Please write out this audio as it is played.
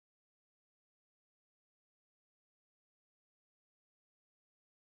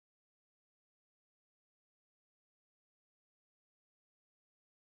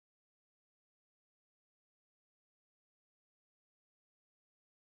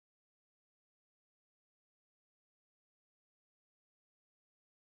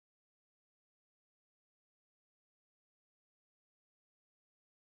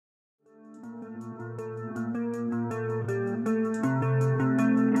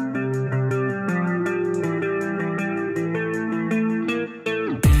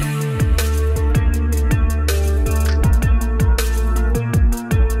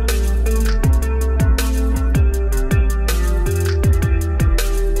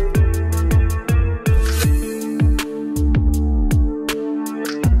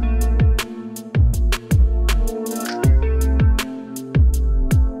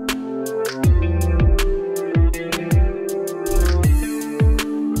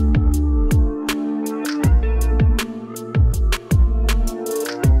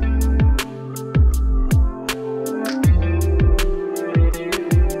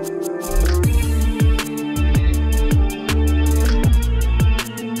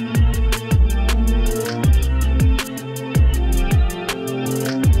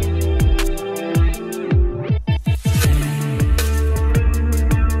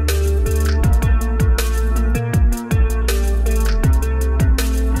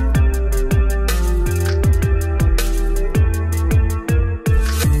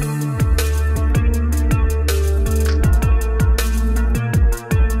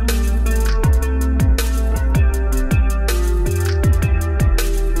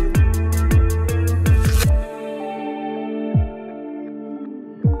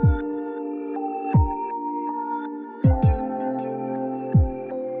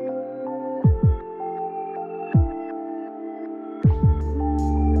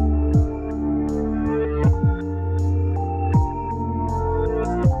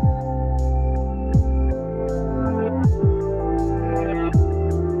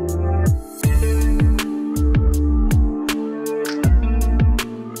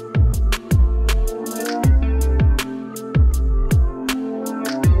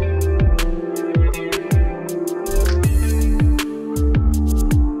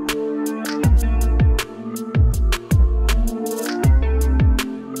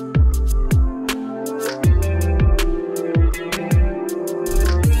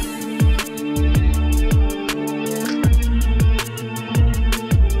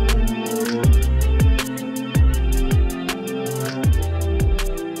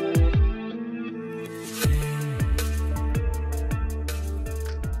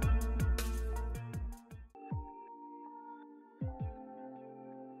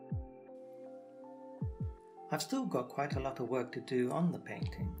I've still got quite a lot of work to do on the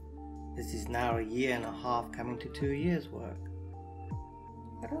painting. This is now 1.5 years coming to 2 years work.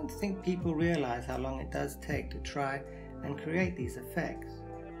 I don't think people realize how long it does take to try and create these effects.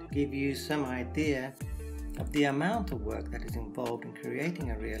 To give you some idea of the amount of work that is involved in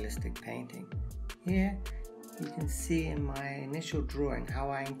creating a realistic painting, here you can see in my initial drawing how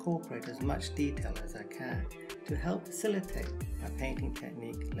I incorporate as much detail as I can to help facilitate my painting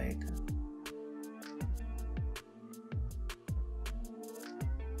technique later.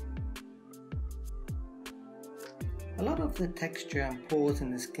 A lot of the texture and pores in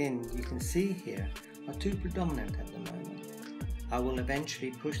the skin you can see here are too predominant at the moment. I will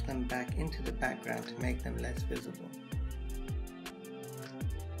eventually push them back into the background to make them less visible.